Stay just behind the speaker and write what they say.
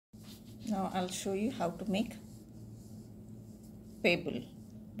Now I'll show you how to make pebble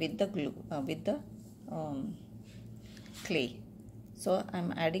with the glue with the clay. So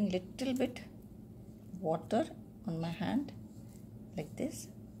I'm adding little bit water on my hand like this,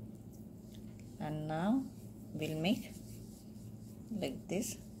 and now we'll make like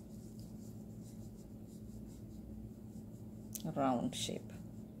this round shape.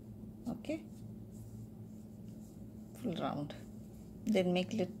 Okay, full round. Then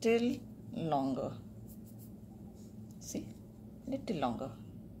make little longer. See, little longer.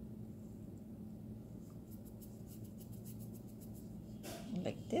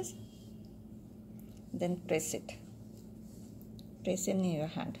 Like this. Then press it. Press in your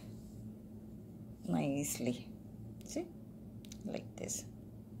hand nicely. See, like this.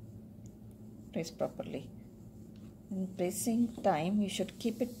 Press properly. In pressing time, you should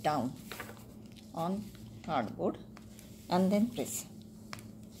keep it down on cardboard and then press.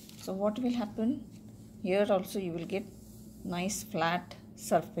 So what will happen? Here also you will get nice flat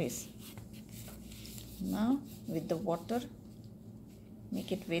surface. Now with the water,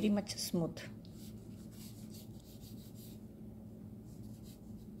 make it very much smooth.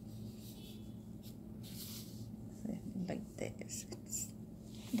 Like this.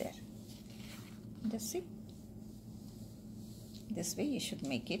 There. Just see. This way you should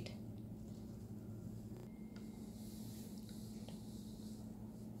make it.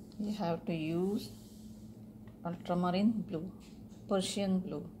 You have to use ultramarine blue, Persian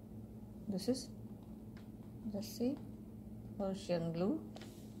blue. This is, just see, Persian blue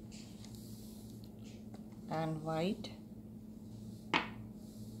and white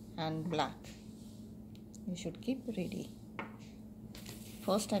and black. You should keep ready.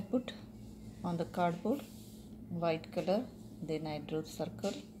 First I put on the cardboard white color, then I drew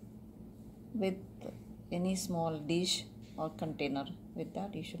circle with any small dish or container. With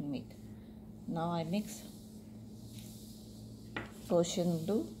that you should make. Now I mix Persian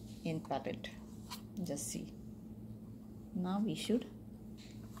blue in palette. Just see. Now we should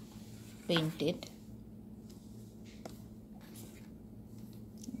paint it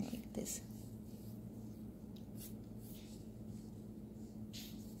like this.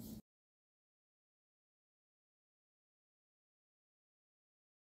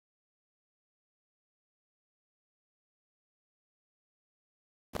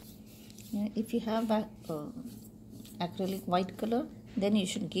 If you have acrylic white color, then you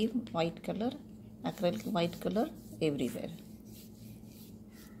should give white color, acrylic white color everywhere.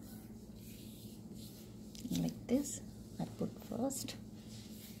 Like this, I put first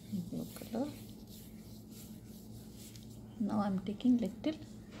blue color. Now I'm taking little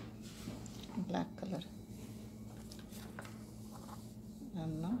black color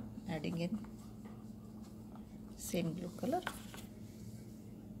and now adding in same blue color.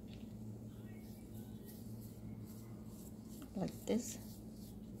 Like this,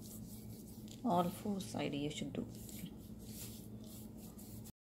 all four sides you should do.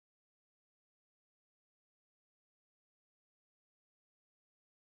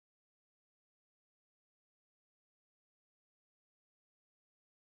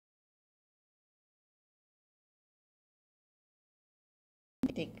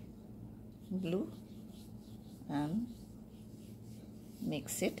 Take blue and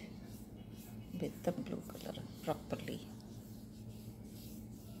mix it with the blue color properly.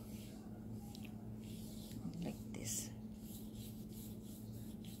 Like this.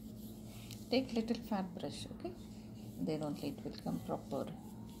 Take little fat brush, okay? Then only it will come proper.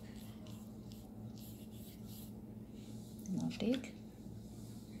 Now take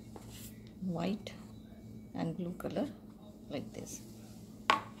white and blue color like this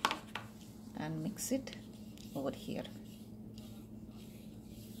and mix it over here.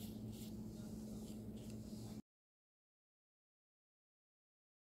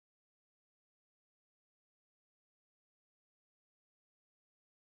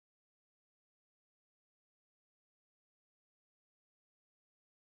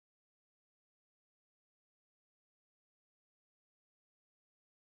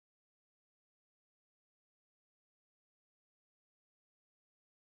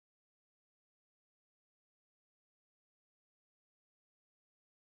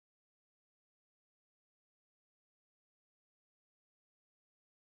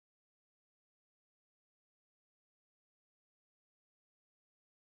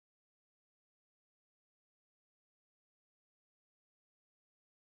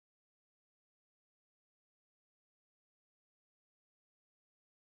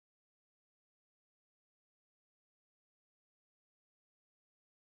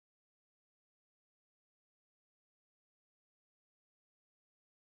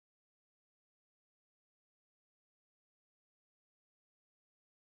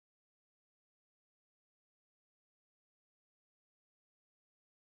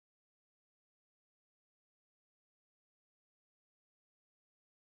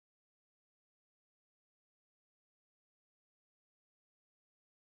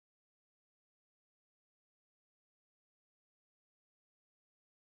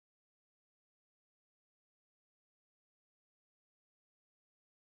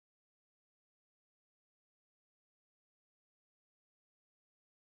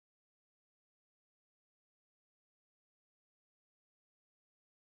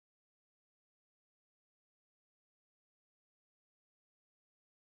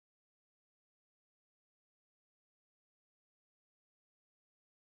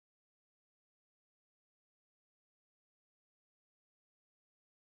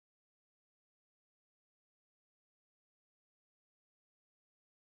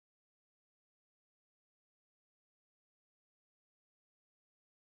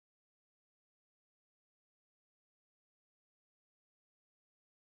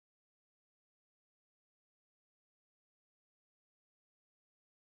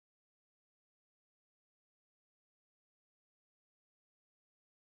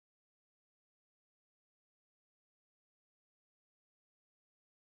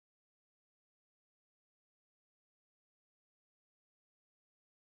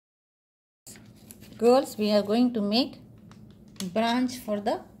 Girls, we are going to make branch for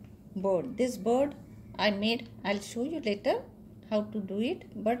the bird. This bird I made, I'll show you later how to do it,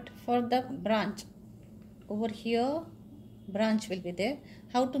 but for the branch over here, branch will be there.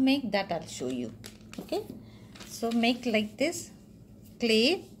 How to make that I'll show you. Okay, so make like this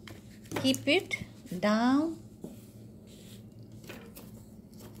clay, keep it down,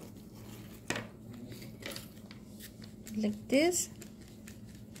 like this,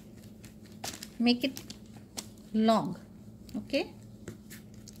 make it long. Okay,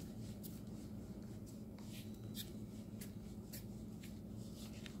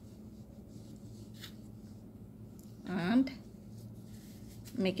 and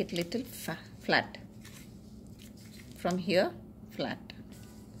make it little flat from here, flat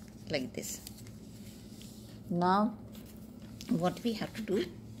like this. Now what we have to do,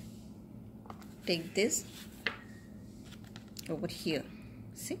 take this over here,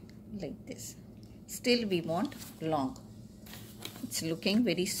 see, like this. Still we want long, it's looking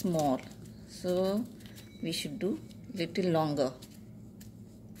very small, so we should do little longer.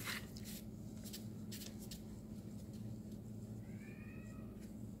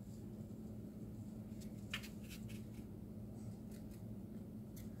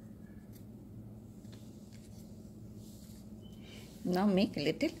 Now make a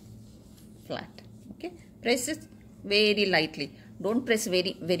little flat. Okay, press it very lightly. Don't press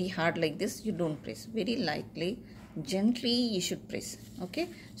very hard like this. You don't press, very lightly, gently you should press. Okay,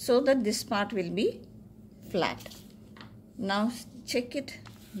 so that this part will be flat. Now check it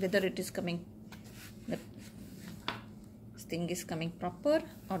whether it is coming, the thing is coming proper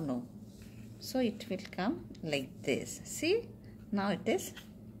or no. So it will come like this. See, now it is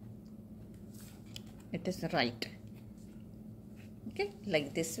right. Okay,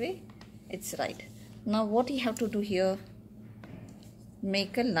 like this way it's right. Now what you have to do here,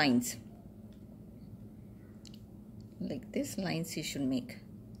 make a lines like this. Lines you should make.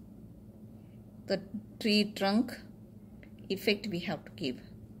 The tree trunk effect we have to give,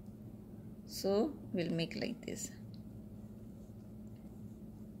 so we'll make like this,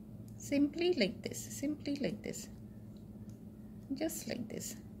 simply like this, simply like this, just like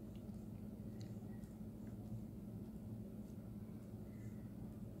this.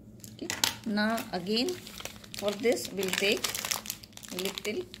 Okay, now again for this we'll take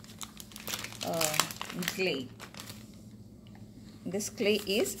little clay. This clay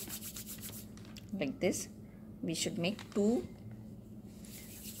is like this. We should make 2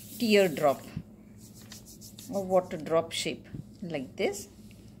 teardrop or water drop shape like this.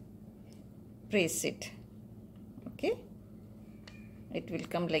 Press it. Okay, it will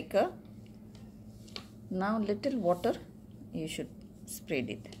come like a, now little water you should spread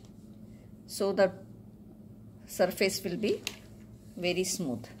it, so the surface will be very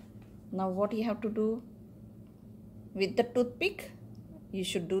smooth. Now what you have to do, with the toothpick you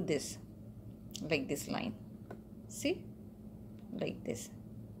should do this, like this line, see, like this.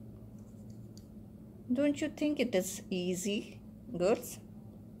 Don't you think it is easy, girls?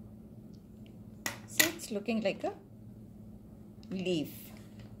 See, it's looking like a leaf.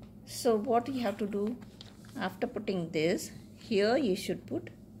 So what you have to do, after putting this here, you should put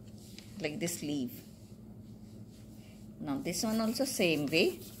like this leaf. Now this one also same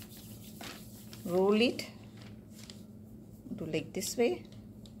way, roll it, do like this way.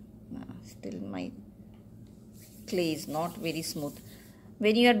 Now still my clay is not very smooth.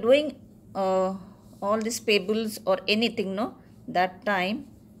 When you are doing all these pebbles or anything, no, that time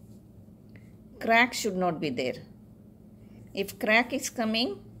crack should not be there. If crack is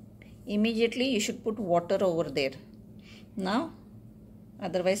coming, immediately you should put water over there. Now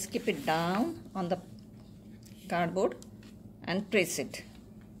otherwise keep it down on the cardboard and press it.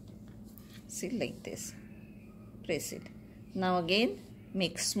 See, like this, press it. Now again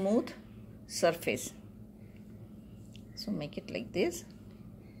make smooth surface. So make it like this,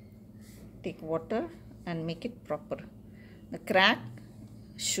 take water and make it proper. The crack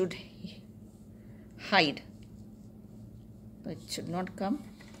should hide, it should not come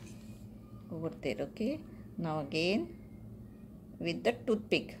over there. Okay, now again with the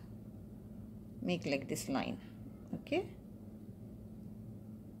toothpick make like this line. Okay,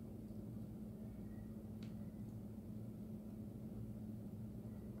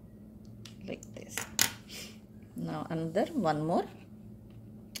 like this. Now another one more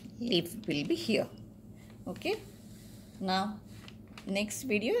leaf will be here. Okay, now next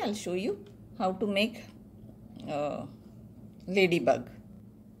video I'll show you how to make ladybug.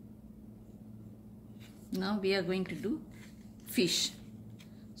 Now we are going to do fish.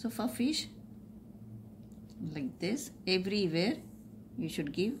 So for fish, like this, everywhere you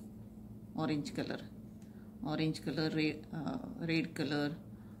should give orange color. orange color, red color,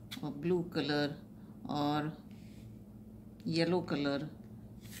 or blue color, or yellow color,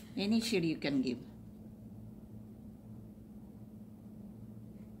 any shade you can give.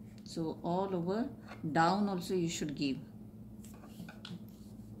 So all over, down also you should give.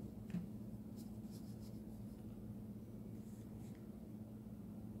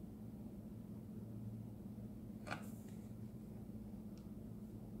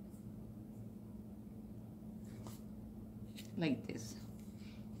 Like this.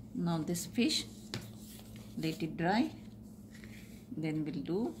 Now this fish, let it dry, then we'll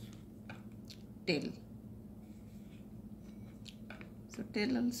do tail. So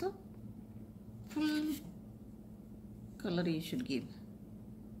tail also full color you should give.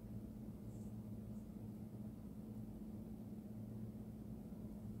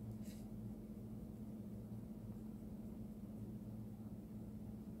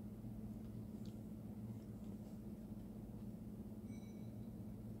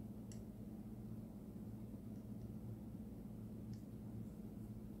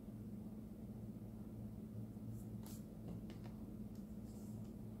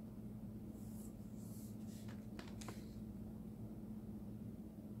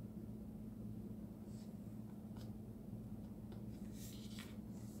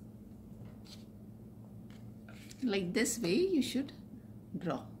 Like this way you should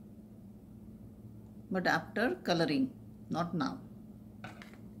draw, but after coloring, not now.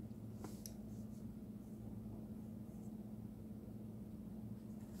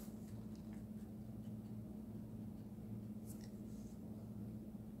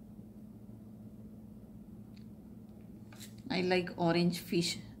 I like orange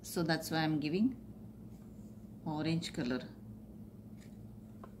fish, so that's why I'm giving orange color.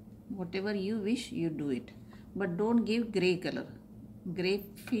 Whatever you wish, you do it. But don't give grey color. Grey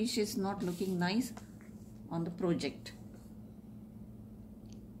fish is not looking nice on the project.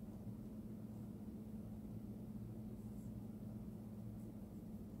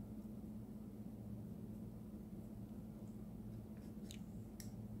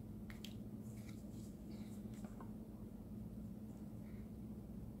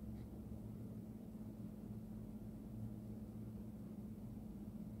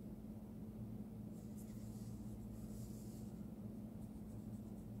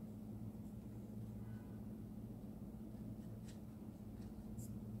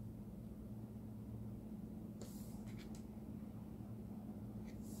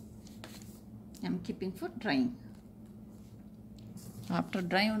 I'm keeping for drying. After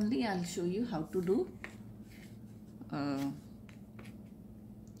dry only I'll show you how to do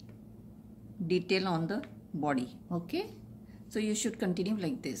detail on the body. Okay, so you should continue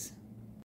like this.